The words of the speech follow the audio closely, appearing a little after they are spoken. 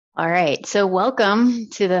All right, so welcome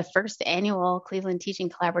to the first annual Cleveland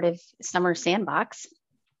Teaching Collaborative Summer Sandbox.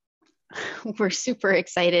 We're super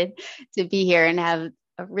excited to be here and have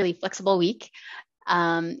a really flexible week.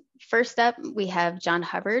 First up, we have John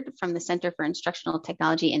Hubbard from the Center for Instructional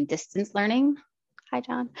Technology and Distance Learning. Hi,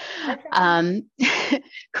 John.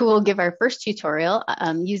 Who will give our first tutorial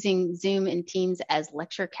using Zoom and Teams as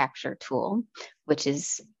lecture capture tool, which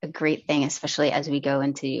is a great thing, especially as we go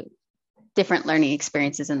into different learning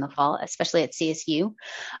experiences in the fall, especially at CSU.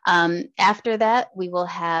 After that, we will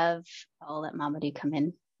have, I'll let Mamadou come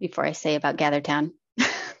in before I say about GatherTown.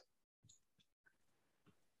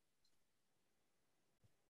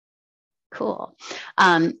 Cool.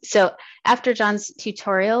 So after John's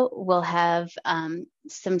tutorial, we'll have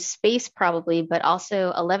some space probably, but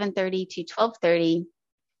also 11:30 to 12:30,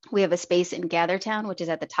 we have a space in GatherTown, which is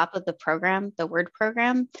at the top of the program, the Word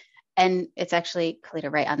program. And it's actually Kalita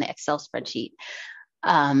right on the Excel spreadsheet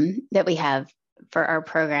that we have for our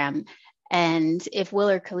program. And if Will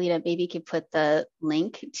or Kalita maybe could put the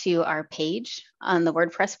link to our page on the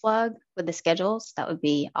WordPress blog with the schedules, that would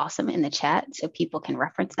be awesome in the chat so people can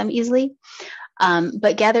reference them easily.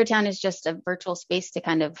 But GatherTown is just a virtual space to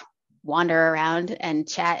kind of wander around and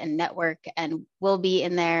chat and network, and we'll be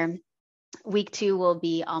in there. Week 2 will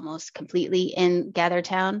be almost completely in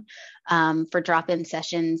GatherTown for drop-in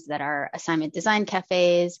sessions that are assignment design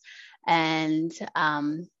cafes. And,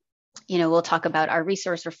 we'll talk about our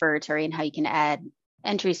resource repository and how you can add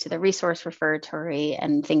entries to the resource repository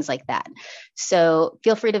and things like that. So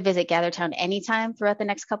feel free to visit GatherTown anytime throughout the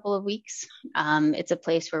next couple of weeks. It's a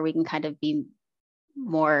place where we can kind of be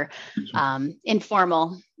more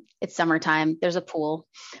informal. It's summertime. There's a pool.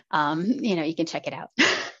 You can check it out.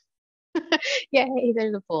 Yay,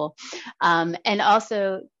 there's a pool. And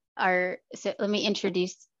also so let me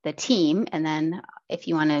introduce the team, and then if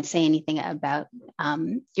you want to say anything about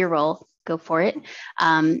your role, go for it.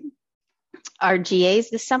 Our GAs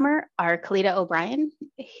this summer are Kalita O'Brien,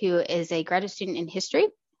 who is a graduate student in history,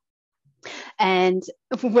 and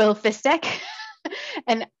Will Fistek.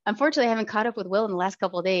 And unfortunately, I haven't caught up with Will in the last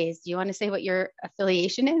couple of days. Do you want to say what your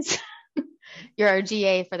affiliation is? You're our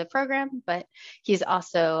GA for the program, but he's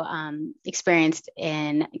also experienced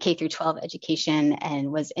in K through 12 education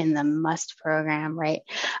and was in the MUST program, right?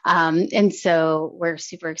 And so we're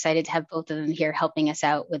super excited to have both of them here helping us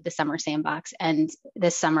out with the summer sandbox and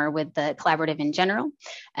this summer with the collaborative in general.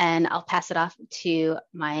 And I'll pass it off to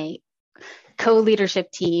my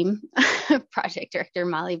co-leadership team, project director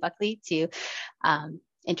Molly Buckley, to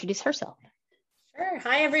introduce herself. Sure.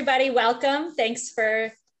 Hi, everybody. Welcome. Thanks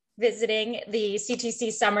for visiting the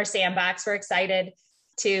CTC Summer Sandbox. We're excited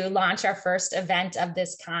to launch our first event of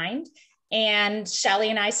this kind. And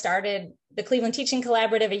Shelley and I started the Cleveland Teaching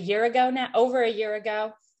Collaborative over a year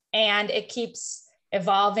ago, and it keeps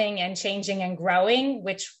evolving and changing and growing,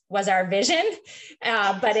 which was our vision,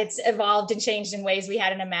 but it's evolved and changed in ways we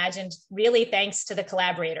hadn't imagined, really thanks to the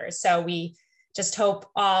collaborators. So we just hope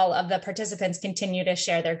all of the participants continue to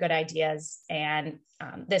share their good ideas. And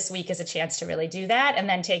this week is a chance to really do that and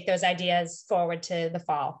then take those ideas forward to the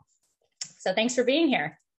fall. So thanks for being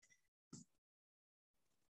here.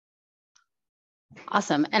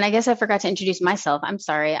 Awesome. And I guess I forgot to introduce myself. I'm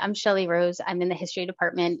sorry. I'm Shelley Rose. I'm in the history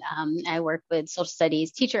department. I work with social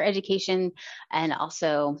studies, teacher education, and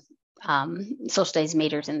also social studies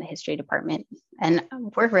majors in the history department. And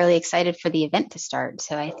we're really excited for the event to start.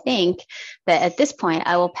 So I think that at this point,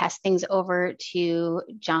 I will pass things over to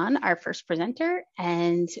John, our first presenter,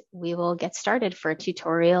 and we will get started for a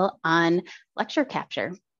tutorial on lecture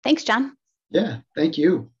capture. Thanks, John. Yeah, thank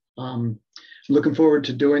you. Looking forward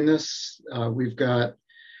to doing this. We've got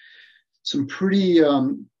some pretty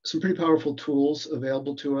powerful tools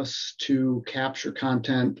available to us to capture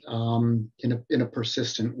content in a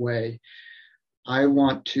persistent way. I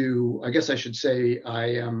guess I should say I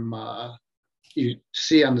am, you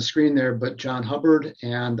see on the screen there, but John Hubbard,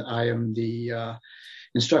 and I am the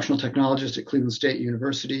instructional technologist at Cleveland State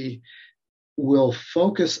University. We'll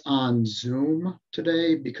focus on Zoom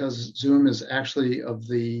today because Zoom is actually, of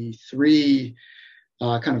the 3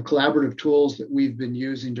 kind of collaborative tools that we've been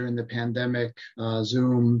using during the pandemic,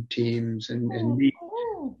 Zoom, Teams, and Meet.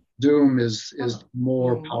 Zoom is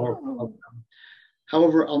more powerful of them.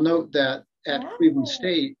 However, I'll note that at Cleveland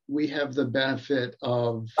State, we have the benefit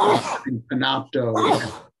of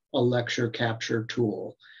Panopto, a lecture capture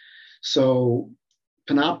tool. So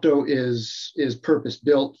Panopto is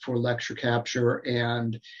purpose-built for lecture capture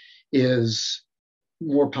and is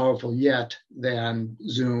more powerful yet than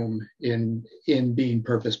Zoom in being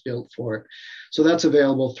purpose built for it. So that's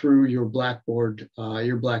available through your Blackboard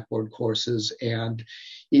courses, and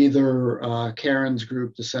either Karen's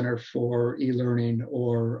group, the Center for E-Learning,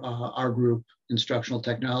 or our group, Instructional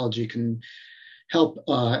Technology, can help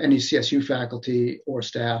any CSU faculty or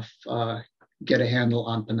staff get a handle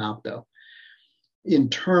on Panopto. In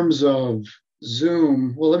terms of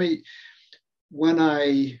Zoom, well, when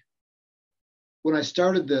I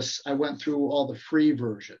started this, I went through all the free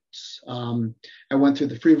versions. I went through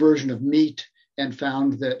the free version of Meet and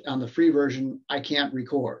found that on the free version, I can't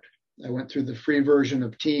record. I went through the free version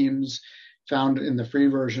of Teams, found in the free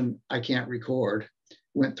version, I can't record.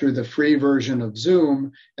 Went through the free version of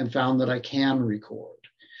Zoom and found that I can record.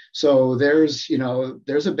 So there's a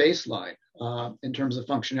baseline in terms of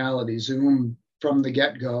functionality. Zoom from the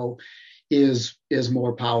get-go is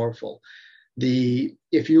more powerful.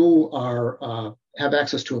 If you have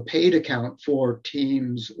access to a paid account for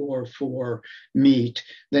Teams or for Meet,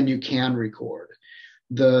 then you can record.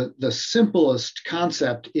 The simplest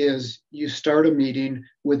concept is you start a meeting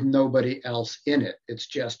with nobody else in it. It's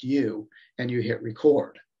just you, and you hit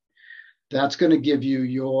record. That's going to give you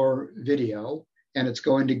your video, and it's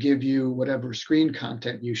going to give you whatever screen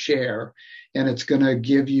content you share, and it's going to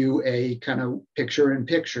give you a kind of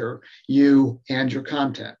picture-in-picture, you and your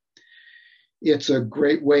content. It's a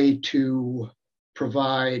great way to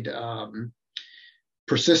provide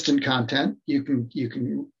persistent content. You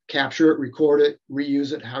can capture it, record it,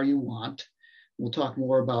 reuse it how you want. We'll talk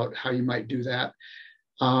more about how you might do that.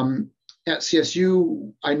 At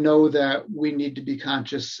CSU, I know that we need to be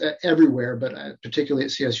conscious everywhere, but particularly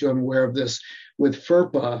at CSU, I'm aware of this with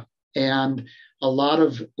FERPA, and a lot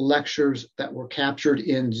of lectures that were captured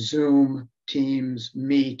in Zoom, Teams,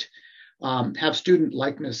 Meet have student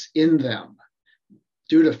likeness in them.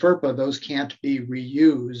 Due to FERPA, those can't be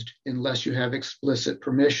reused unless you have explicit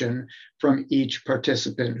permission from each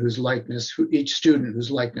participant each student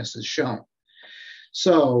whose likeness is shown.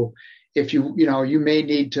 So if you may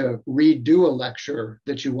need to redo a lecture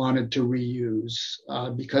that you wanted to reuse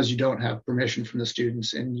because you don't have permission from the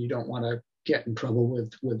students and you don't want to get in trouble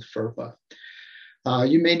with FERPA.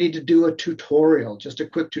 You may need to do a tutorial, just a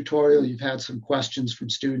quick tutorial. You've had some questions from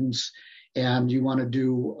students and you want to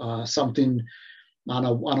do something on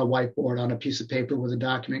a whiteboard, on a piece of paper with a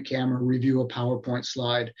document camera, review a PowerPoint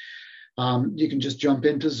slide. You can just jump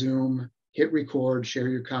into Zoom, hit record, share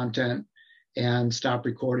your content, and stop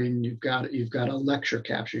recording. You've got a lecture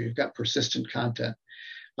capture. You've got persistent content.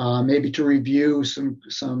 Maybe to review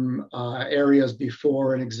some areas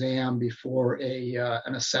before an exam, before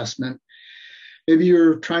an assessment. Maybe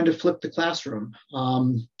you're trying to flip the classroom.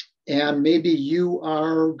 And maybe you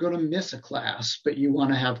are going to miss a class, but you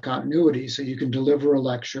want to have continuity, so you can deliver a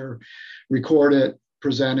lecture, record it,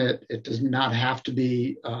 present it. It does not have to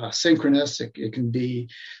be synchronous. It can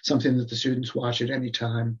be something that the students watch at any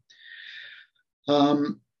time.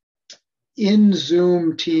 In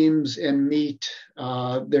Zoom, Teams, and Meet,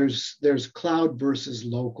 there's cloud versus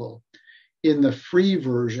local. In the free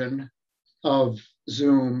version of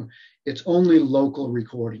Zoom, it's only local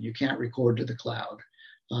recording. You can't record to the cloud.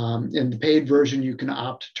 In the paid version, you can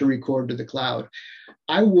opt to record to the cloud.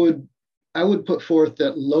 I would put forth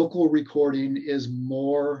that local recording is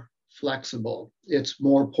more flexible. It's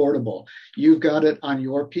more portable. You've got it on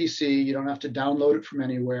your PC. You don't have to download it from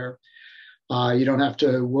anywhere. You don't have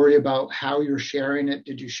to worry about how you're sharing it.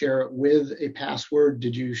 Did you share it with a password?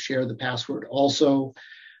 Did you share the password also?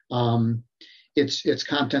 It's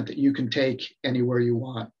content that you can take anywhere you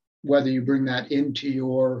want, whether you bring that into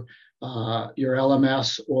your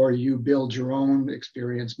LMS or you build your own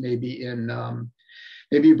experience. Maybe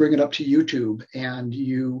you bring it up to YouTube and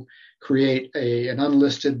you create an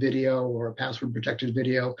unlisted video or a password protected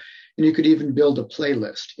video, and you could even build a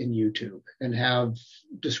playlist in YouTube and have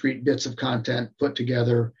discrete bits of content put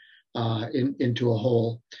together into a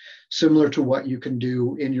whole, similar to what you can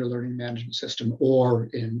do in your learning management system or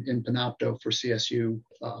in Panopto for CSU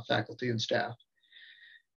faculty and staff.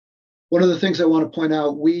 One of the things I want to point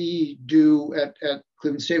out, we do at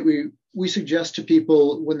Cleveland State, we suggest to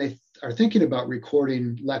people when they are thinking about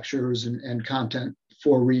recording lectures and content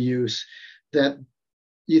for reuse, that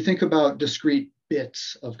you think about discrete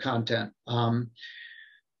bits of content.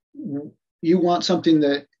 You want something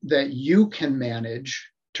that you can manage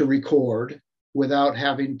to record without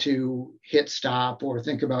having to hit stop or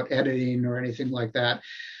think about editing or anything like that.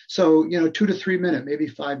 So, 2 to 3 minute, maybe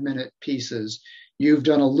 5 minute pieces. You've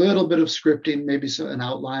done a little bit of scripting, maybe an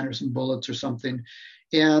outline or some bullets or something,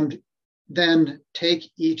 and then take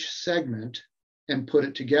each segment and put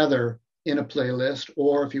it together in a playlist,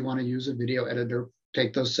 or if you want to use a video editor,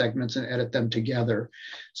 take those segments and edit them together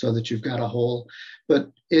so that you've got a whole, but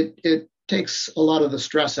it takes a lot of the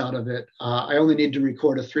stress out of it. I only need to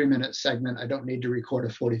record a 3-minute segment. I don't need to record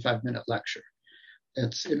a 45-minute lecture.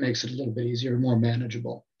 It makes it a little bit easier, more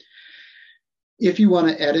manageable. If you want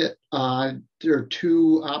to edit, there are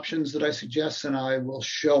 2 options that I suggest, and I will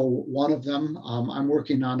show one of them. I'm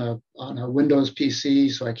working on a Windows PC,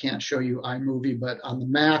 so I can't show you iMovie, but on the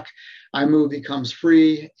Mac, iMovie comes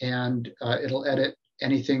free, and it'll edit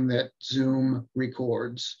anything that Zoom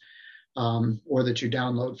records or that you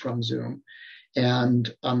download from Zoom.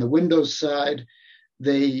 And on the Windows side,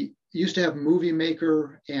 they used to have Movie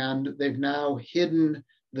Maker, and they've now hidden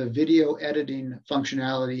the video editing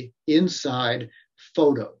functionality inside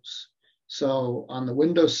Photos. So on the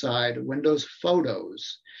Windows side, Windows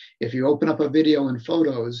Photos, if you open up a video in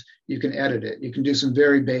Photos, you can edit it. You can do some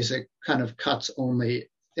very basic kind of cuts only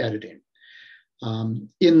editing.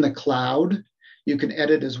 In the cloud, you can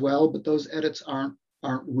edit as well, but those edits aren't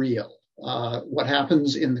real. What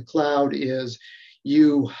happens in the cloud is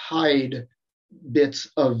you hide bits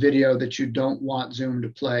of video that you don't want Zoom to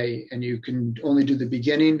play, and you can only do the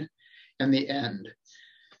beginning and the end.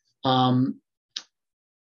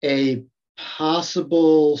 A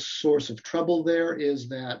possible source of trouble there is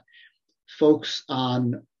that folks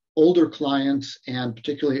on older clients, and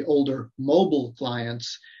particularly older mobile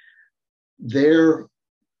clients, their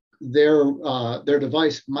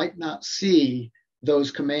device might not see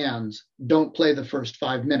those commands, don't play the first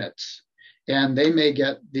 5 minutes. And they may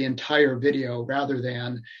get the entire video rather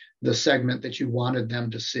than the segment that you wanted them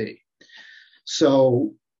to see.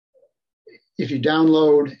 So if you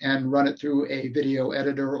download and run it through a video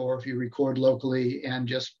editor, or if you record locally and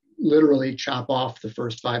just literally chop off the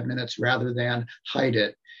first 5 minutes rather than hide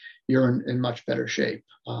it, you're in much better shape.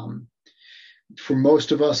 For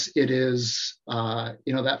most of us, it is,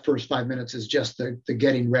 that first 5 minutes is just the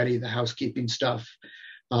getting ready, the housekeeping stuff.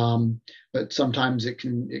 But sometimes it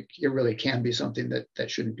really can be something that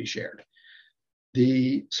shouldn't be shared.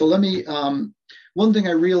 So let me, one thing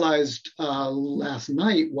I realized last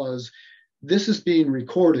night was this is being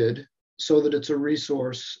recorded so that it's a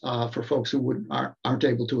resource for folks who aren't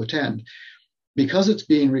able to attend. Because it's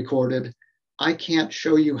being recorded, I can't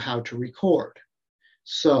show you how to record.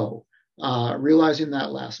 So realizing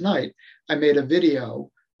that last night, I made a video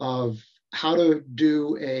of how to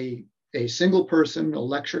do a single person, a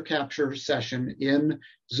lecture capture session in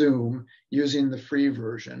Zoom using the free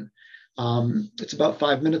version. It's about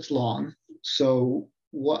 5 minutes long. So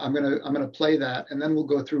I'm gonna play that, and then we'll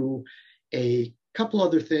go through a couple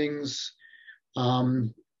other things,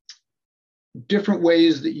 different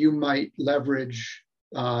ways that you might leverage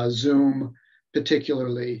Zoom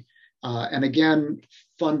particularly. And again,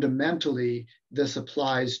 fundamentally, this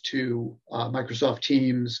applies to Microsoft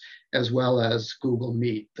Teams as well as Google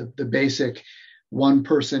Meet. The basic one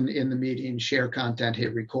person in the meeting, share content,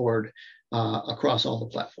 hit record across all the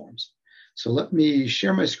platforms. So let me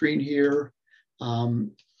share my screen here.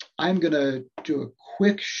 I'm going to do a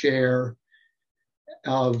quick share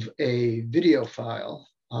of a video file.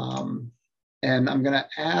 And I'm going to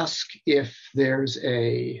ask if there's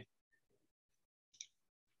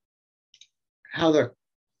how the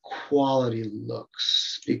quality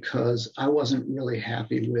looks, because I wasn't really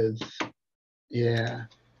happy with,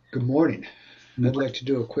 Good morning. I'd like to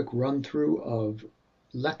do a quick run through of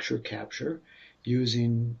lecture capture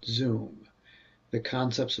using Zoom. The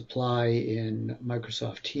concepts apply in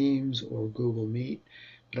Microsoft Teams or Google Meet,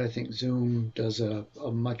 but I think Zoom does a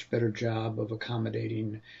much better job of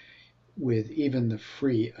accommodating with even the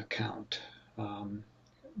free account.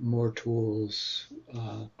 More tools.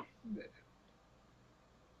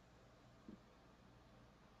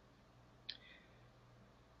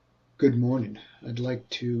 Good morning. I'd like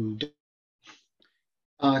to,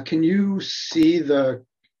 can you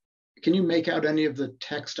make out any of the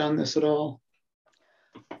text on this at all?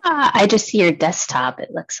 I just see your desktop, it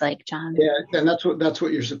looks like, John. Yeah, and that's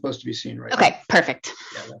what you're supposed to be seeing right now. Okay, perfect.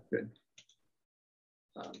 Yeah, that's good.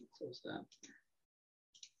 So is that.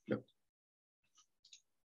 Yep.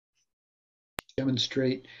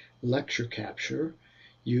 Demonstrate lecture capture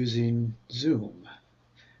using Zoom.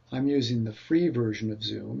 I'm using the free version of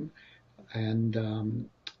Zoom, and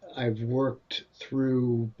I've worked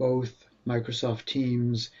through both Microsoft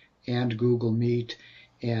Teams and Google Meet,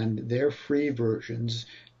 and their free versions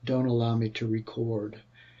don't allow me to record.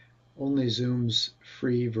 Only Zoom's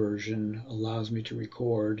free version allows me to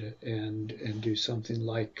record and do something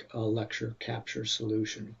like a lecture capture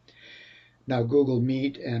solution. Now, Google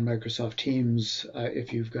Meet and Microsoft Teams,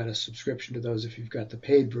 if you've got a subscription to those, if you've got the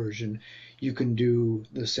paid version, you can do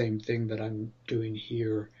the same thing that I'm doing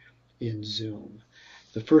here in Zoom.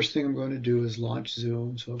 The first thing I'm going to do is launch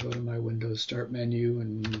Zoom. So I'll go to my Windows Start menu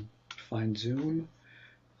and find Zoom.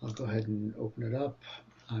 I'll go ahead and open it up.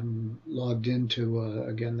 I'm logged into,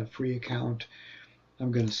 again, the free account.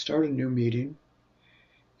 I'm going to start a new meeting,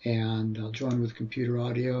 and I'll join with computer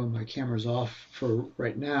audio. My camera's off for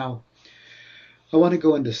right now. I want to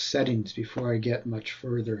go into settings before I get much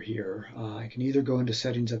further here. I can either go into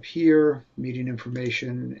settings up here, meeting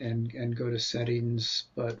information, and go to settings,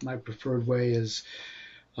 but my preferred way is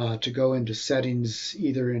to go into settings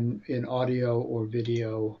either in audio or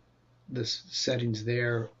video. The settings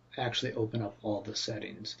there actually open up all the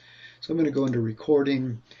settings. So I'm going to go into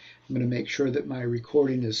recording. I'm going to make sure that my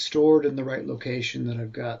recording is stored in the right location, that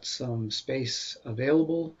I've got some space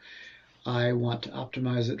available. I want to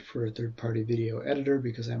optimize it for a third-party video editor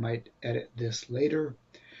because I might edit this later.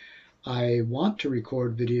 I want to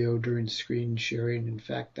record video during screen sharing. In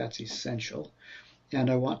fact, that's essential. And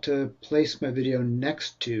I want to place my video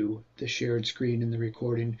next to the shared screen in the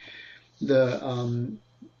recording.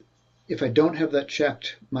 If I don't have that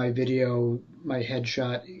checked, my video, my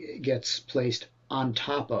headshot gets placed on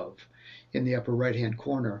top of, in the upper right-hand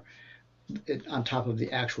corner, on top of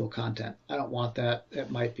the actual content. I don't want that.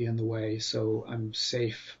 It might be in the way, so I'm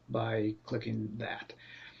safe by clicking that.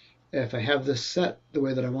 If I have this set the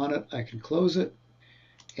way that I want it, I can close it,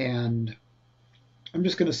 and I'm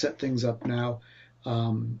just going to set things up now.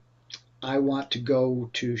 I want to go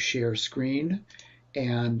to share screen,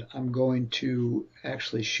 and I'm going to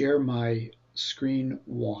actually share my screen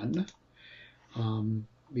 1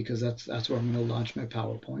 because that's where I'm going to launch my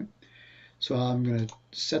PowerPoint. So I'm going to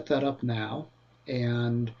set that up now,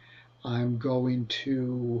 and I'm going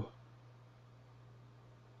to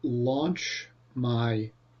launch my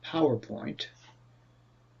PowerPoint.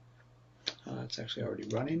 It's actually already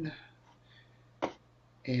running.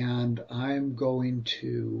 And I'm going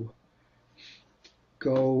to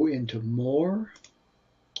go into More,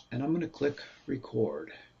 and I'm going to click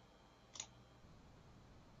Record.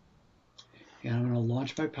 And I'm going to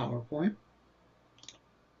launch my PowerPoint.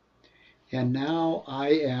 And now I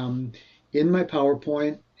am in my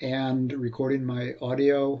PowerPoint and recording my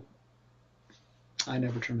audio. I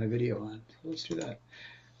never turn my video on, so let's do that.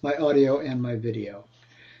 My audio and my video.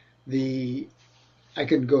 I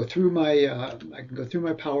can go through my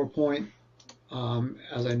PowerPoint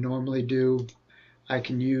as I normally do. I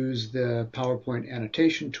can use the PowerPoint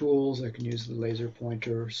annotation tools. I can use the laser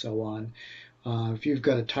pointer, so on. If you've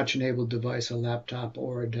got a touch-enabled device, a laptop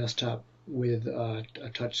or a desktop with a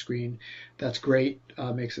touch screen, that's great.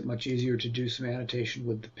 Makes it much easier to do some annotation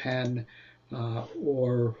with the pen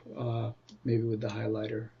or maybe with the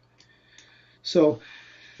highlighter. So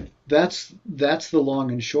that's the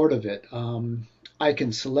long and short of it. I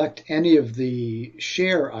can select any of the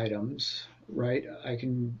share items, right? I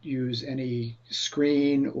can use any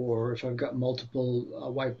screen, or if I've got multiple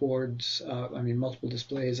whiteboards, multiple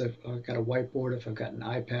displays, I've got a whiteboard. If I've got an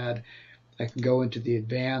iPad, I can go into the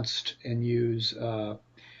advanced and use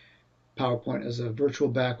PowerPoint as a virtual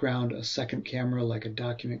background, a second camera like a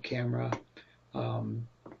document camera,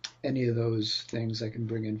 any of those things. I can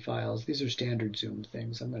bring in files. These are standard Zoom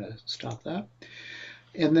things. I'm going to stop that.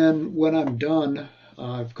 And then when I'm done,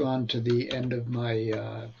 I've gone to the end of my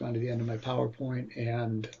PowerPoint,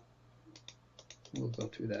 and we'll go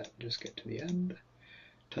through that and just get to the end.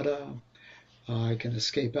 Ta-da! I can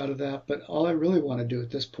escape out of that, but all I really want to do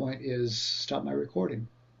at this point is stop my recording.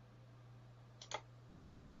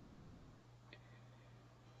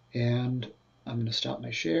 And I'm going to stop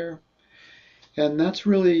my share. And that's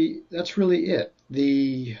really it.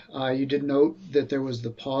 You did note that there was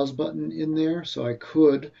the pause button in there, so I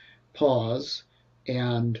could pause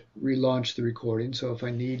and relaunch the recording. So if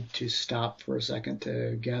I need to stop for a second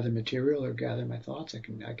to gather material or gather my thoughts, I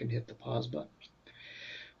can hit the pause button.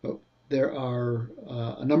 But there are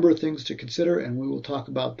a number of things to consider, and we will talk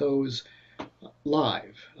about those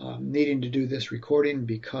live. Needing to do this recording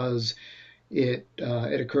because it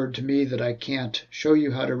occurred to me that I can't show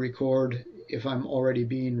you how to record if I'm already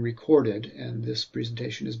being recorded, and this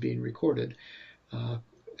presentation is being recorded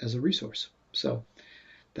as a resource. So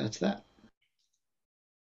that's that.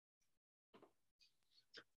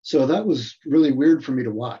 So that was really weird for me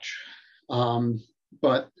to watch,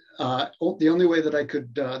 but the only way that I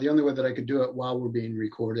could do it while we're being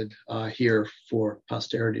recorded here for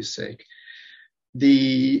posterity's sake.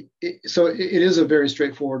 So it is a very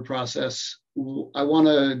straightforward process. I want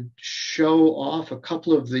to show off a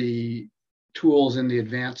couple of the tools in the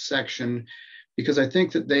advanced section because I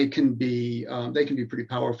think that they can be pretty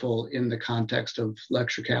powerful in the context of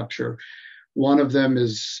lecture capture. One of them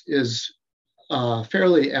is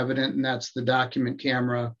fairly evident, and that's the document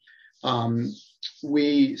camera.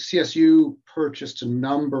 CSU purchased a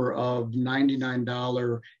number of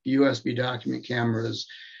 $99 USB document cameras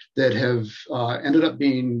that have ended up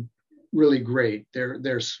being really great.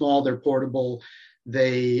 They're small, they're portable,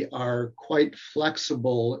 they are quite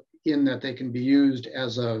flexible in that they can be used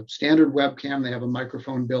as a standard webcam. They have a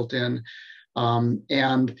microphone built in.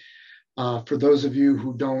 For those of you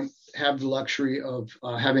who don't have the luxury of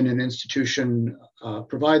having an institution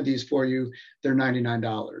provide these for you, they're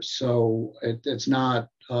 $99. So it's not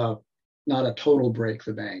a total break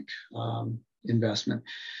the bank investment.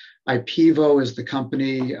 IPEVO is the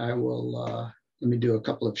company. I will, let me do a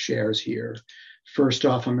couple of shares here. First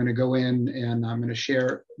off, I'm going to go in and I'm going to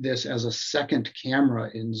share this as a second camera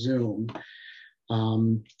in Zoom.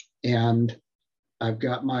 And I've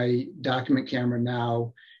got my document camera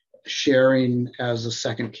now sharing as a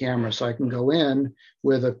second camera. So I can go in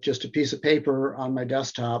with just a piece of paper on my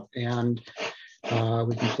desktop and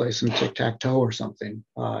we can play some tic-tac-toe or something.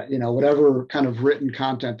 Whatever kind of written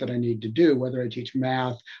content that I need to do, whether I teach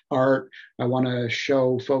math, art, I want to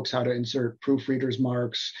show folks how to insert proofreaders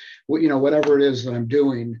marks, whatever it is that I'm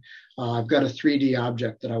doing, I've got a 3D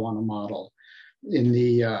object that I want to model in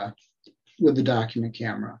with the document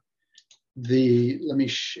camera.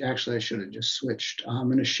 Actually, I should have just switched. I'm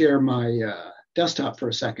going to share my desktop for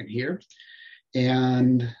a second here.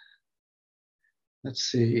 And let's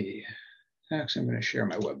see. Actually, I'm going to share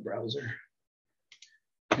my web browser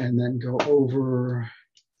and then go over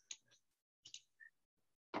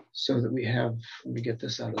so that we have, let me get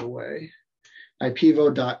this out of the way.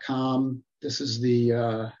 ipevo.com. This is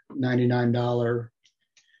the $99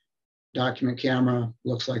 document camera.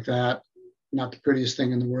 Looks like that. Not the prettiest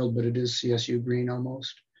thing in the world, but it is CSU green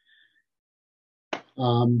almost.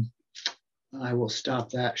 I will stop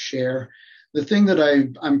that share. The thing that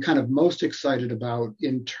I'm kind of most excited about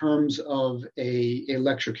in terms of a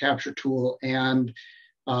lecture capture tool and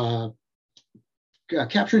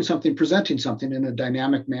capturing something, presenting something in a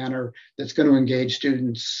dynamic manner that's going to engage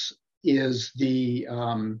students is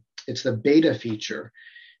it's the beta feature.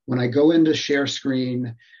 When I go into share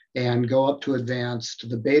screen and go up to advanced,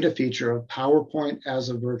 the beta feature of PowerPoint as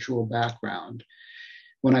a virtual background.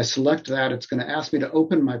 When I select that, it's going to ask me to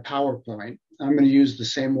open my PowerPoint. I'm going to use the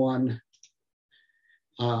same one.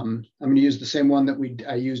 That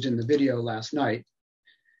I used in the video last night.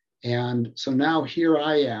 And so now here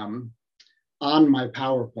I am on my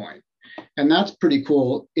PowerPoint. And that's pretty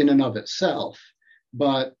cool in and of itself.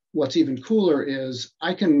 But what's even cooler is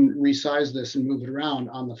I can resize this and move it around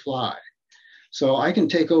on the fly. So I can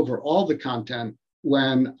take over all the content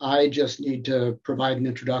when I just need to provide an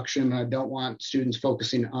introduction. I don't want students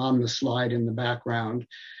focusing on the slide in the background.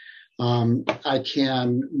 I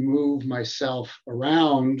can move myself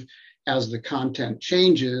around as the content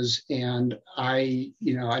changes, and I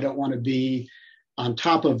don't want to be on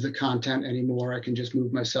top of the content anymore. I can just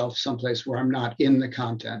move myself someplace where I'm not in the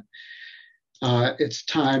content. It's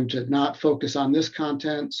time to not focus on this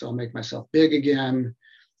content, so I'll make myself big again,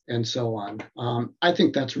 and so on. I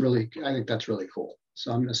think that's really cool.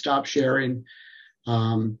 So I'm going to stop sharing,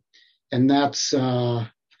 and that's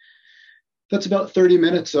about 30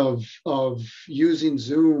 minutes of using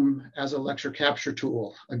Zoom as a lecture capture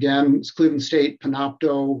tool. Again, it's Cleveland State,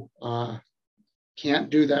 Panopto, can't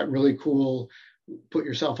do that really cool, put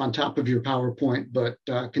yourself on top of your PowerPoint, but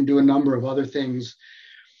can do a number of other things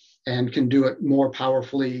and can do it more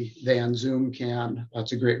powerfully than Zoom can.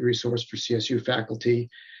 That's a great resource for CSU faculty.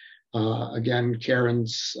 Again,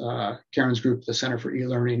 Karen's group, the Center for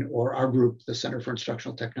E-Learning, or our group, the Center for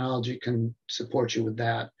Instructional Technology, can support you with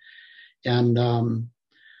that. And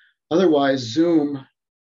otherwise, Zoom,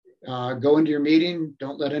 go into your meeting,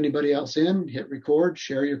 don't let anybody else in, hit record,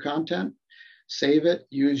 share your content, save it,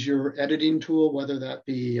 use your editing tool, whether that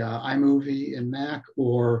be iMovie in Mac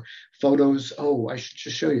or Photos. Oh, I should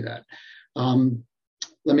just show you that.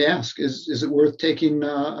 Let me ask, is it worth taking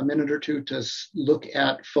a minute or two to look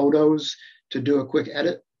at Photos to do a quick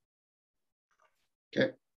edit?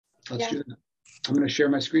 Okay, let's do that. I'm going to share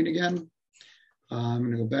my screen again. I'm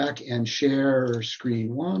going to go back and share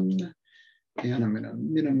screen one, and I'm going to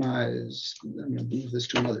minimize, I'm going to move this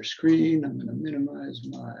to another screen. I'm going to minimize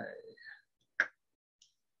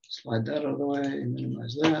slide that out of the way,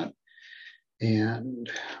 minimize that,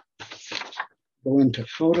 and go into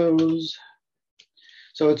Photos.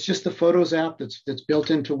 So it's just the Photos app that's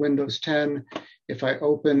built into Windows 10. If I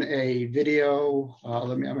open a video,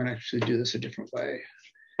 I'm going to actually do this a different way.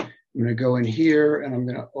 I'm going to go in here and I'm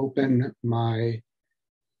going to open my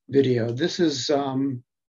video. This is,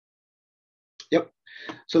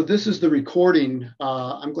 so this is the recording.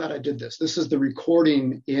 I'm glad I did this. This is the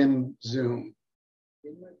recording in Zoom.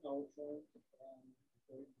 in my PowerPoint,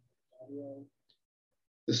 audio.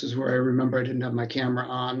 This is where I remember I didn't have my camera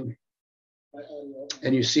on.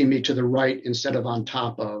 And you see me to the right instead of on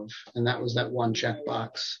top of, and that was that one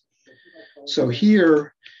checkbox. So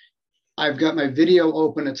here, I've got my video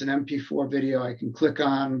open. It's an MP4 video. I can click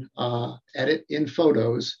on edit in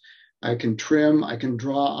photos. I can trim, I can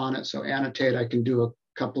draw on it. So annotate, I can do a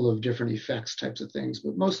couple of different effects types of things,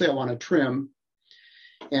 but mostly I want to trim.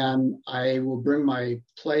 And I will bring my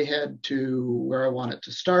playhead to where I want it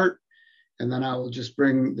to start. And then I will just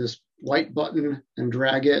bring this white button and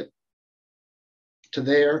drag it to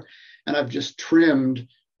there. And I've just trimmed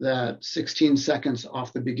that 16 seconds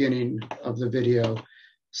off the beginning of the video.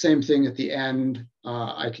 Same thing at the end.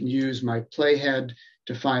 I can use my playhead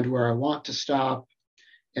to find where I want to stop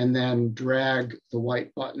and then drag the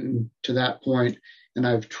white button to that point. And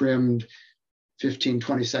I've trimmed 15,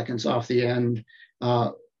 20 seconds off the end.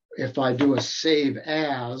 If I do a save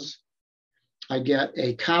as, I get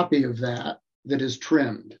a copy of that is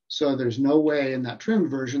trimmed. So there's no way in that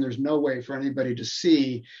trimmed version, there's no way for anybody to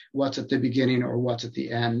see what's at the beginning or what's at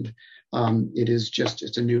the end.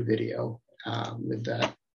 It's a new video with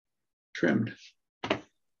that trimmed.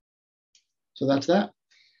 So that's that.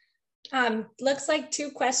 Looks like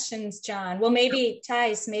 2 questions, John. Well, maybe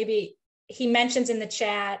Thijs, maybe he mentions in the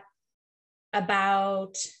chat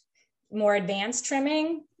about more advanced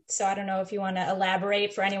trimming. So I don't know if you want to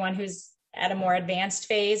elaborate for anyone who's at a more advanced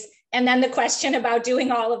phase. And then the question about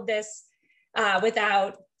doing all of this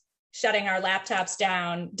without shutting our laptops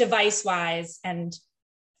down device-wise and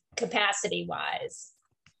capacity-wise.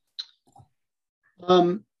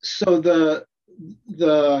 So the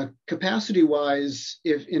capacity-wise,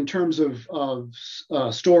 if in terms of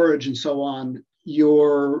storage and so on,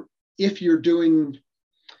 if you're doing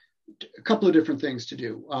a couple of different things to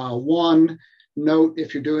do. One, note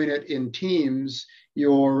if you're doing it in Teams,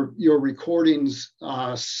 your recordings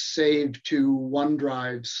saved to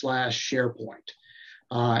OneDrive/SharePoint.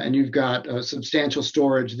 And you've got a substantial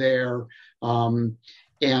storage there.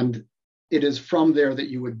 And it is from there that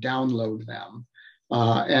you would download them.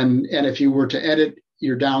 And if you were to edit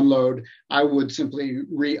your download, I would simply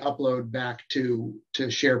re-upload back to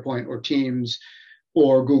SharePoint or Teams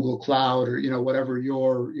or Google Cloud or whatever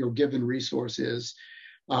your given resource is.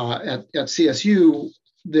 At CSU,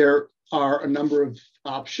 there are a number of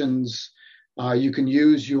options. You can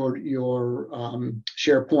use your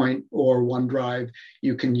SharePoint or OneDrive.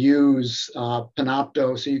 You can use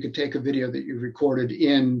Panopto, so you could take a video that you've recorded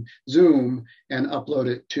in Zoom and upload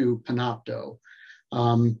it to Panopto.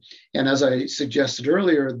 And as I suggested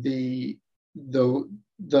earlier, the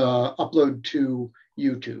upload to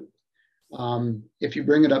YouTube. If you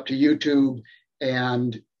bring it up to YouTube,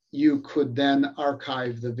 and you could then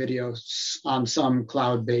archive the video on some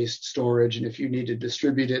cloud-based storage. And if you need to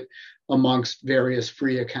distribute it amongst various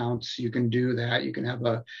free accounts, you can do that. You can have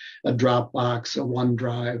a Dropbox, a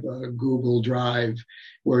OneDrive, a Google Drive,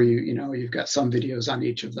 where you've got some videos on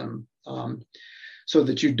each of them, so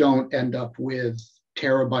that you don't end up with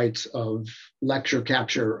terabytes of lecture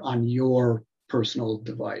capture on your personal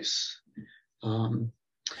device.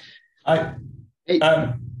 I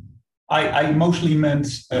mostly meant,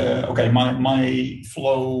 my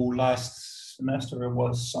flow last semester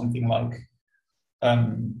was something like,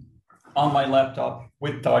 on my laptop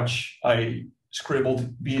with touch, I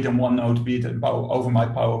scribbled, be it in OneNote, be it over my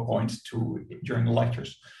PowerPoint during the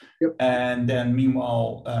lectures. Yep. And then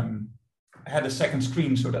meanwhile, I had a second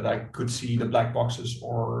screen so that I could see the black boxes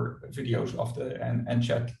or videos of and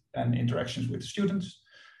chat and interactions with the students.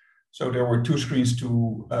 So there were 2 screens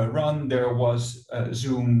to run. There was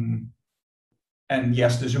Zoom, and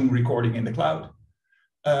yes, the Zoom recording in the cloud.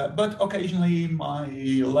 But occasionally my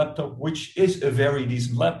laptop, which is a very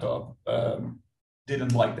decent laptop,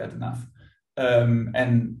 didn't like that enough,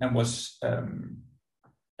 and was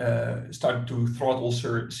started to throttle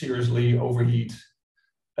seriously, overheat,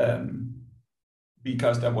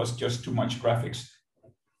 because there was just too much graphics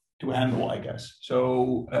to handle, I guess.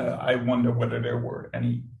 So I wonder whether there were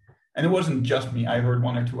any. And it wasn't just me. I heard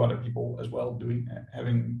 1 or 2 other people as well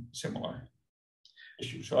having similar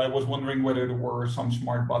issues. So I was wondering whether there were some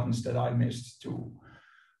smart buttons that I missed to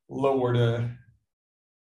lower the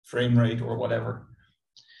frame rate or whatever.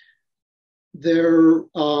 There,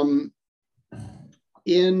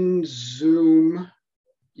 in Zoom,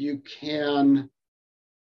 you can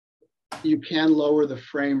lower the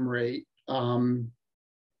frame rate,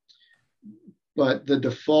 but the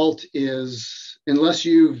default is, unless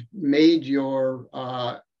you've made your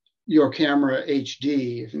camera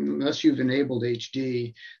HD, unless you've enabled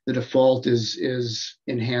HD, the default is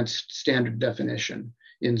enhanced standard definition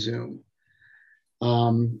in Zoom.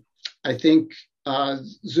 I think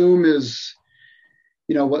Zoom is,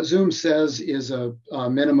 what Zoom says is a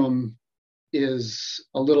minimum is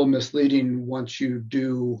a little misleading once you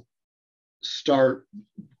do start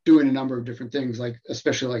doing a number of different things, like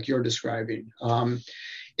especially like you're describing.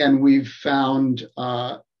 And we've found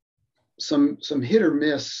some hit or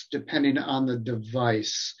miss depending on the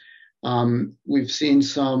device. We've seen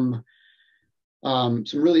some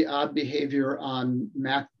really odd behavior on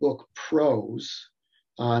MacBook Pros,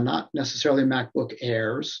 not necessarily MacBook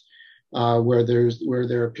Airs, where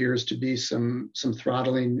there appears to be some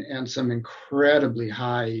throttling and some incredibly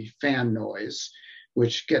high fan noise,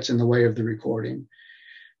 which gets in the way of the recording.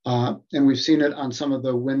 And we've seen it on some of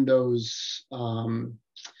the Windows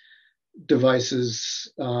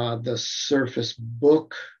devices, the Surface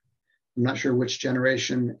Book, I'm not sure which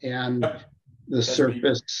generation, and the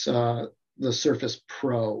Surface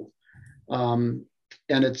Pro. And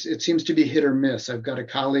it seems to be hit or miss. I've got a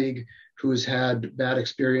colleague who's had bad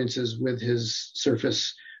experiences with his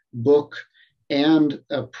Surface Book and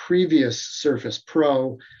a previous Surface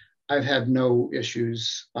Pro. I've had no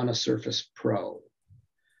issues on a Surface Pro.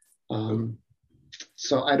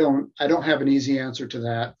 So I don't have an easy answer to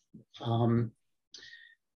that.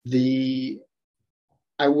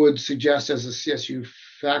 I would suggest as a CSU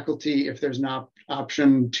faculty, if there's an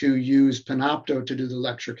option to use Panopto to do the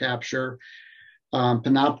lecture capture.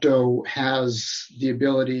 Panopto has the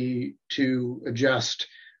ability to adjust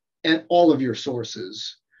all of your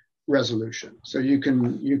sources resolution. So you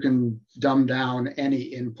can dumb down any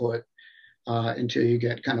input until you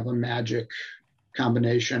get kind of a magic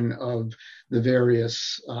combination of the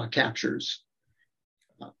various captures.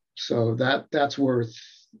 So that's worth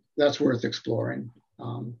exploring.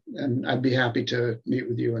 And I'd be happy to meet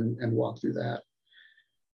with you and walk through that.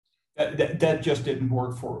 That just didn't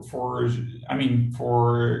work for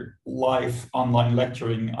live online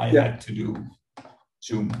lecturing. I had to do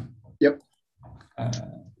Zoom. Yep.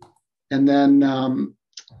 And then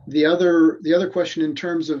the other question in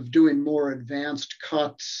terms of doing more advanced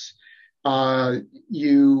cuts,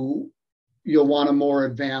 you'll want a more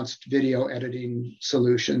advanced video editing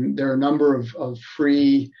solution. There are a number of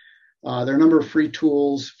free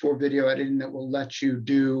tools for video editing that will let you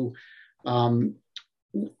do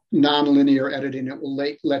nonlinear editing. It will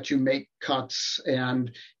let you make cuts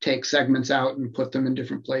and take segments out and put them in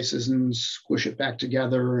different places and squish it back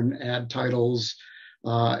together and add titles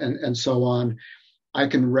and so on. I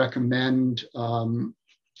can recommend, I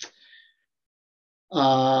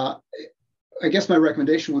guess my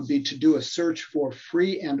recommendation would be to do a search for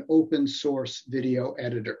free and open source video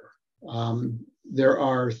editor. There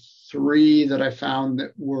are 3 that I found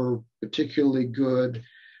that were particularly good.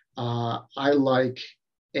 I like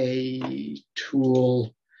a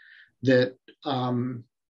tool that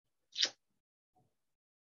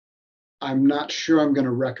I'm not sure I'm going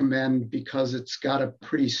to recommend because it's got a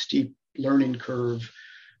pretty steep learning curve,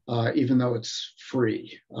 even though it's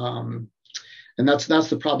free. And that's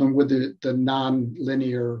the problem with the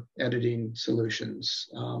non-linear editing solutions.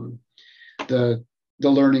 The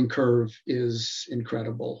learning curve is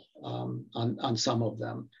incredible on some of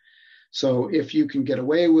them. So if you can get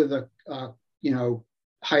away with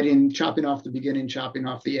chopping off the beginning, chopping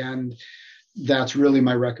off the end, that's really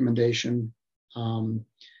my recommendation.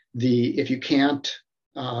 If you can't,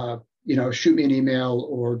 shoot me an email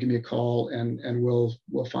or give me a call and we'll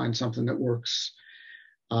find something that works.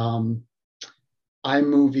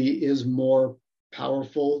 iMovie is more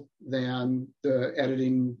powerful than the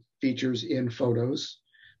editing features in Photos.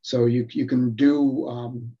 So you can do,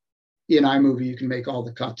 in iMovie, you can make all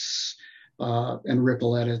the cuts and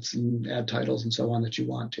ripple edits and add titles and so on that you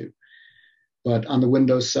want to. But on the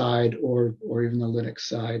Windows side or even the Linux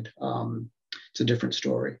side, it's a different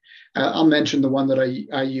story. I'll mention the one that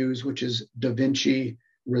I use, which is DaVinci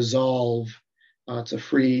Resolve. It's a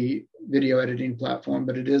free video editing platform,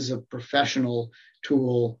 but it is a professional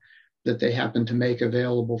tool that they happen to make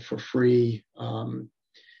available for free.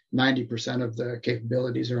 90% of the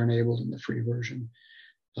capabilities are enabled in the free version.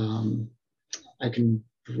 I can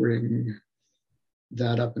bring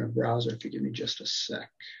that up in a browser if you give me just a sec.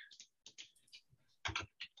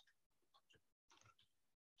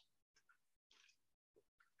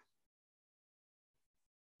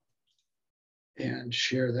 And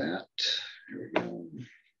share that. Here we go.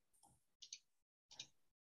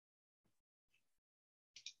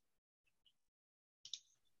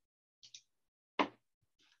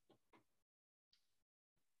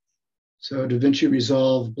 So DaVinci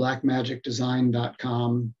Resolve,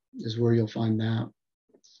 blackmagicdesign.com is where you'll find that.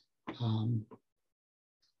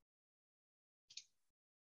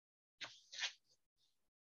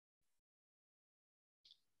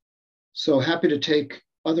 So happy to take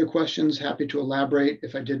other questions, happy to elaborate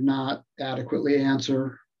if I did not adequately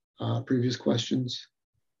answer previous questions.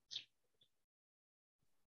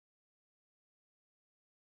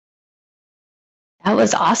 That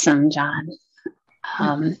was awesome, John.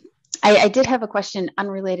 I did have a question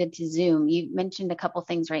unrelated to Zoom. You mentioned a couple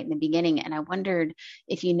things right in the beginning, and I wondered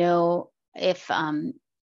if you know if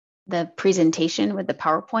the presentation with the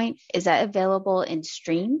PowerPoint, is that available in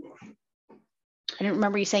Stream? I didn't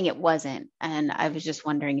remember you saying it wasn't, and I was just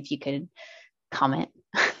wondering if you could comment.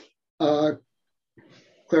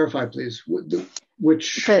 Clarify, please.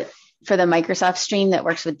 Which for the Microsoft Stream that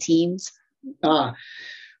works with Teams? What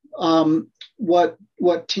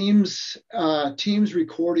Teams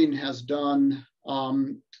recording has done,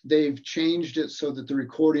 they've changed it so that the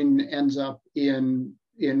recording ends up in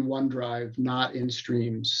OneDrive, not in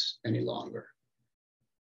Streams any longer.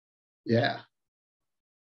 Yeah.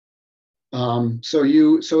 It's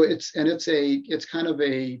kind of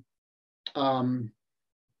a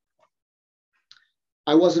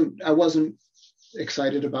I wasn't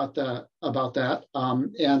excited about that,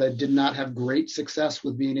 and I did not have great success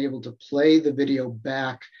with being able to play the video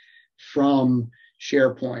back from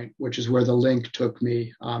SharePoint, which is where the link took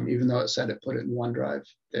me, even though it said it put it in OneDrive.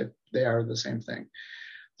 They are the same thing.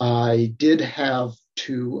 I did have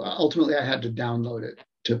to, ultimately I had to download it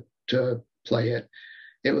to play it.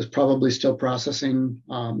 It was probably still processing.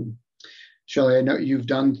 Shelley, I know you've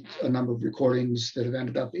done a number of recordings that have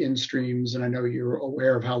ended up in Streams, and I know you're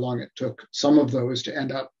aware of how long it took some of those to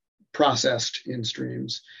end up processed in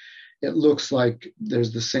Streams. It looks like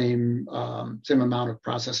there's the same amount of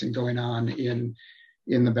processing going on in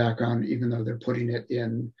the background, even though they're putting it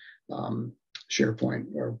in SharePoint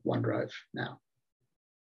or OneDrive now.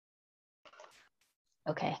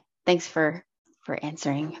 Okay, thanks for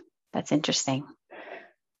answering. That's interesting.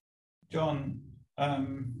 John,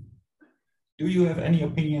 do you have any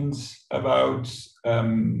opinions about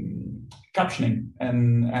captioning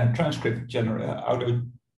and transcript generating?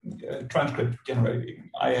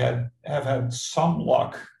 I have had some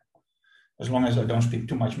luck, as long as I don't speak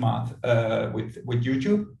too much math, with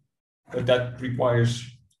YouTube, but that requires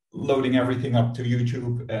loading everything up to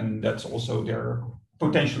YouTube, and that's also there are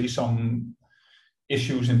potentially some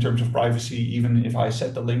issues in terms of privacy, even if I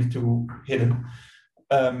set the link to hidden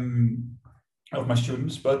of my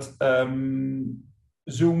students. But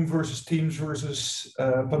Zoom versus Teams versus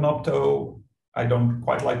Panopto, I don't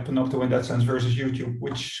quite like Panopto in that sense, versus YouTube.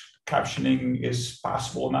 Which captioning is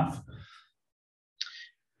passable enough?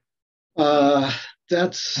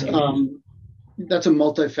 That's a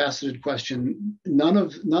multifaceted question. None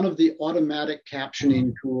of the automatic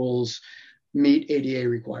captioning tools meet ADA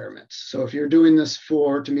requirements. So if you're doing this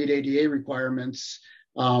to meet ADA requirements,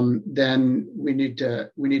 then we need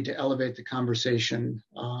to elevate the conversation.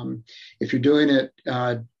 If you're doing it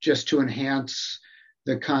just to enhance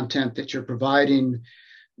the content that you're providing,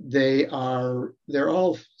 they're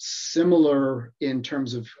all similar in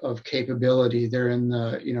terms of capability. They're in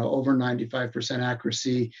the over 95%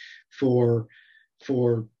 accuracy for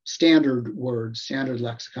standard words, standard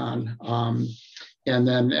lexicon. And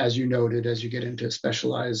then, as you noted, as you get into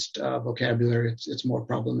specialized vocabulary, it's more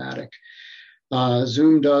problematic.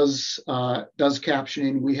 Zoom does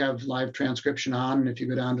captioning. We have live transcription on, and if you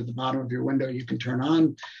go down to the bottom of your window, you can turn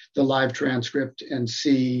on the live transcript and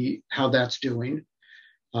see how that's doing.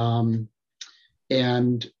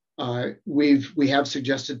 We have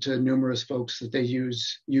suggested to numerous folks that they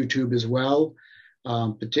use YouTube as well,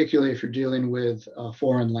 particularly if you're dealing with a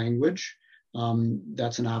foreign language.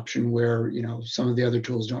 That's an option where some of the other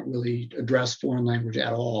tools don't really address foreign language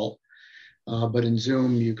at all. But in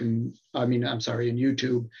Zoom, in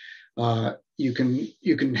YouTube, you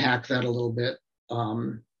can hack that a little bit.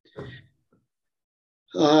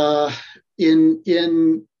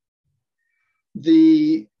 In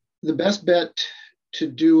the best bet to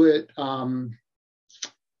do it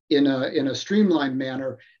in a streamlined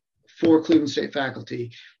manner for Cleveland State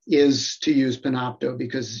faculty is to use Panopto,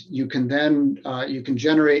 because you can then you can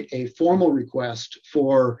generate a formal request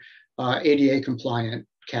for ADA compliant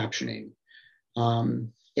captioning.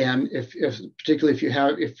 And particularly if you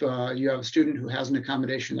have a student who has an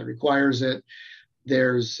accommodation that requires it,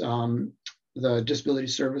 there's the Disability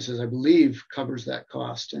Services, I believe, covers that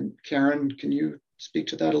cost. And Karen, can you speak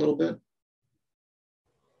to that a little bit?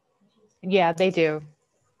 Yeah, they do.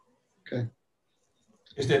 Okay.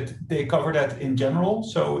 Is that they cover that in general?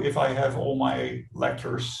 So if I have all my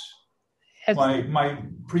lectures, my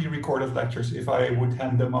pre-recorded lectures, if I would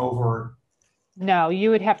hand them over? No, you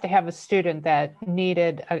would have to have a student that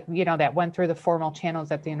needed, that went through the formal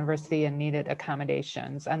channels at the university and needed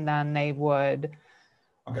accommodations, and then they would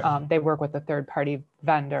Okay. They work with a third-party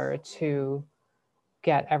vendor to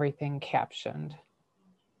get everything captioned.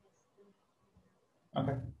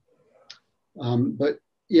 Okay. But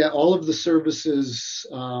yeah, all of the services,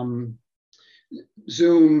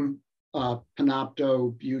 Zoom,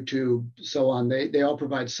 Panopto, YouTube, so on, they all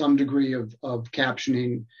provide some degree of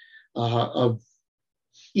captioning of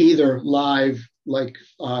either live, like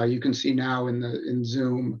you can see now in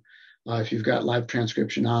Zoom, if you've got live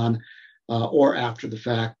transcription on, or after the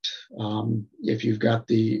fact, if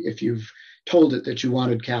you've told it that you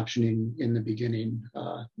wanted captioning in the beginning,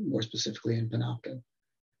 more specifically in Panopto.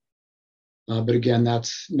 But again,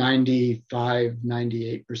 that's 95,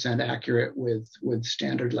 98% accurate with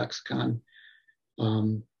standard lexicon,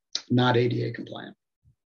 not ADA compliant.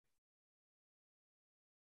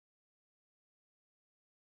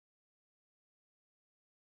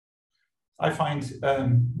 I find,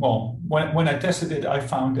 well, when I tested it, I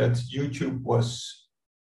found that YouTube was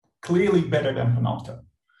clearly better than Panopto.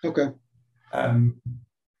 Okay.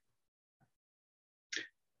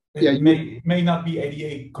 It may not be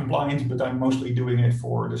ADA compliant, but I'm mostly doing it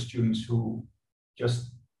for the students who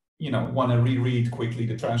just, want to reread quickly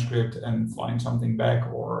the transcript and find something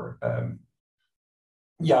back, or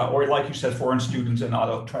or like you said, foreign students and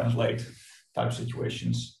auto translate type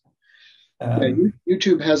situations.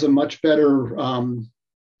 YouTube has a much better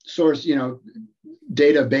source,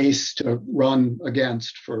 database to run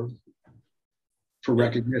against for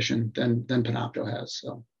recognition than Panopto has.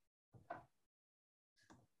 So.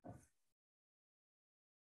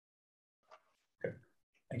 Okay.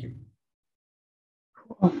 Thank you.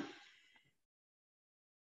 Cool.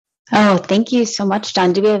 Oh, thank you so much,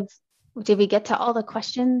 John. Did we get to all the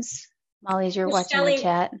questions? Molly, as you're watching Shelley, the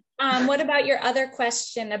chat. What about your other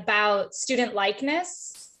question about student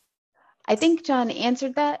likeness? I think John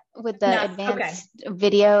answered that with the advanced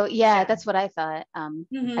video. Yeah, that's what I thought. I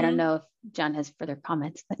don't know if John has further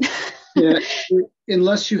comments, but yeah,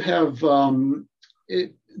 unless you have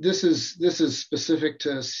this is specific to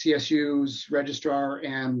CSU's registrar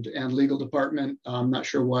and legal department. I'm not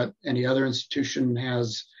sure what any other institution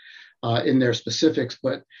has in their specifics,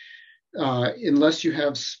 but unless you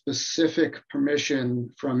have specific permission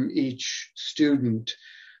from each student,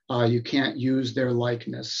 you can't use their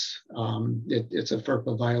likeness. It's a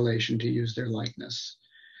FERPA violation to use their likeness.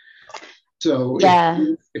 So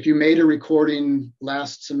if you made a recording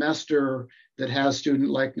last semester that has student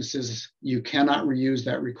likenesses, you cannot reuse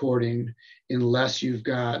that recording unless you've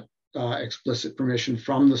got explicit permission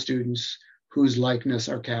from the students whose likeness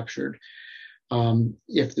are captured.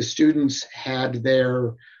 If the students had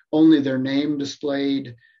only their name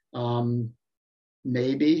displayed,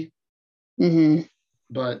 maybe. Mm-hmm.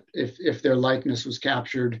 But if their likeness was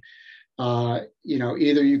captured, either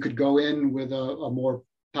you could go in with a more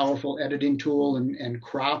powerful editing tool and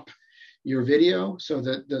crop your video so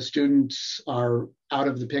that the students are out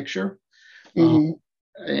of the picture. Mm-hmm.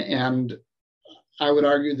 And I would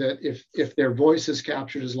argue that if their voice is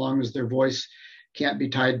captured, as long as their voice can't be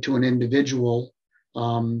tied to an individual,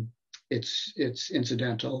 it's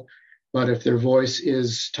incidental. But if their voice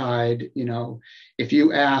is tied, if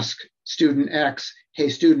you ask student X, hey,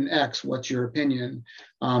 student X, what's your opinion?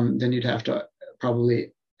 Then you'd have to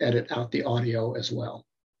probably edit out the audio as well.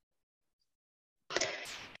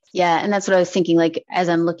 Yeah, and that's what I was thinking, like, as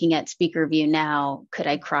I'm looking at speaker view now, could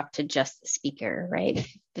I crop to just the speaker, right?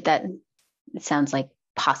 But it sounds like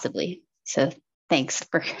possibly. So thanks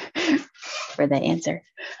for the answer.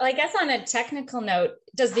 Well, I guess on a technical note,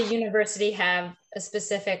 does the university have a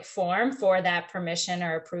specific form for that permission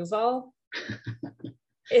or approval?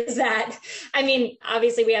 Is that,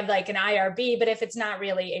 obviously we have like an IRB, but if it's not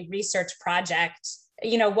really a research project,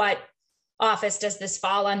 what office does this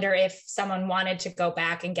fall under if someone wanted to go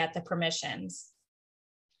back and get the permissions?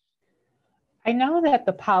 I know that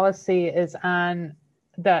the policy is on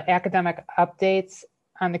the academic updates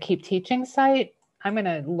on the Keep Teaching site. I'm going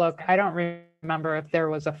to look. I don't remember if there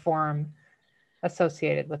was a form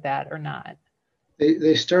associated with that or not.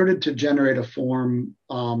 They started to generate a form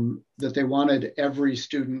that they wanted every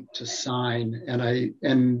student to sign,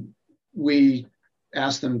 and we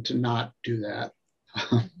asked them to not do that.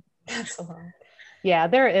 That's a lot. Yeah,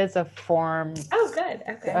 there is a form. Oh, good.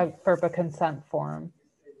 Okay. A FERPA consent form.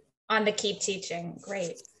 On the Keep Teaching.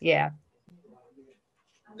 Great. Yeah.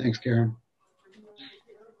 Thanks, Karen.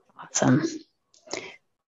 Awesome.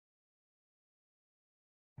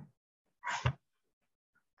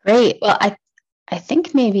 Great. Well, I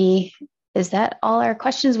think maybe, is that all our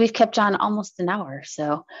questions? We've kept on almost an hour.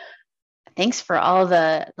 So thanks for all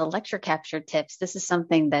the lecture capture tips. This is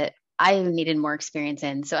something that I needed more experience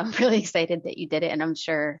in. So I'm really excited that you did it. And I'm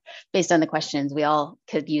sure based on the questions, we all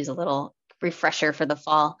could use a little refresher for the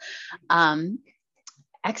fall.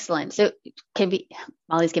 Excellent. So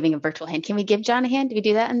Molly's giving a virtual hand. Can we give John a hand? Do we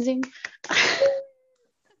do that on Zoom?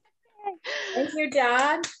 Thank you,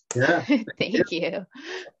 John. Yeah. Thank you.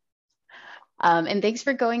 And thanks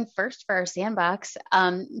for going first for our sandbox.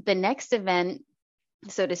 The next event,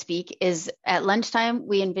 so to speak, is at lunchtime.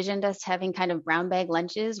 We envisioned us having kind of brown bag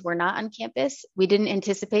lunches. We're not on campus. We didn't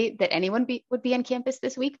anticipate that anyone would be on campus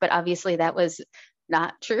this week, but obviously that was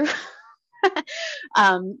not true.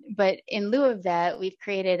 But in lieu of that, we've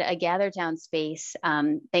created a GatherTown space,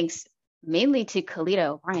 thanks mainly to Kalita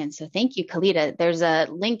O'Brien. So thank you, Kalita. There's a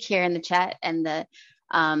link here in the chat, and the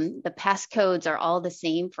passcodes are all the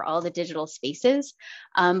same for all the digital spaces.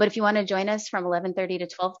 But if you want to join us from 11:30 to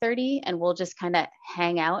 12:30, and we'll just kind of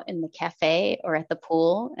hang out in the cafe or at the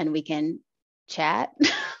pool, and we can chat.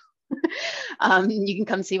 You can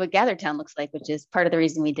come see what GatherTown looks like, which is part of the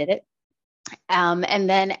reason we did it. And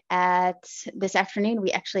then at this afternoon,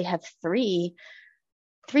 we actually have three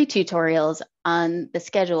tutorials on the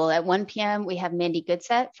schedule. At 1 p.m., we have Mandy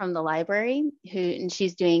Goodset from the library, and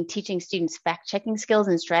she's doing teaching students fact-checking skills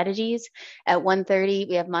and strategies. At 1:30,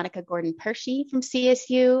 we have Monica Gordon-Pershey from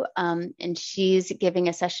CSU, and she's giving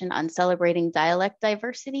a session on celebrating dialect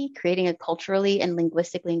diversity, creating a culturally and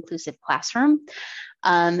linguistically inclusive classroom.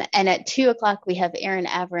 And at 2 o'clock, we have Erin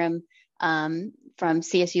Avram from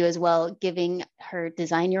CSU as well, giving her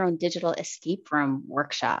Design Your Own Digital Escape Room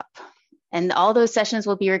workshop. And all those sessions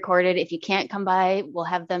will be recorded. If you can't come by, we'll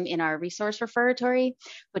have them in our resource repository,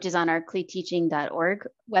 which is on our cleteaching.org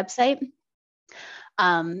website.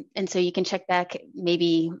 And so you can check back,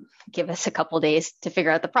 maybe give us a couple days to figure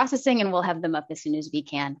out the processing, and we'll have them up as soon as we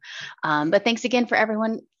can. But thanks again for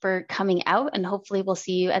everyone for coming out, and hopefully we'll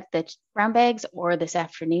see you at the brown bags or this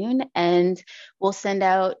afternoon. And we'll send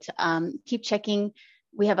out, keep checking.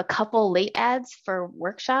 We have a couple late ads for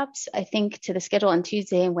workshops, I think, to the schedule on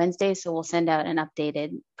Tuesday and Wednesday. So we'll send out an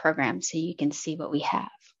updated program so you can see what we have.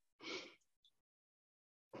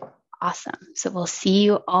 Awesome. So we'll see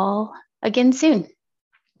you all again soon.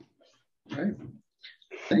 All right.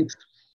 Thanks.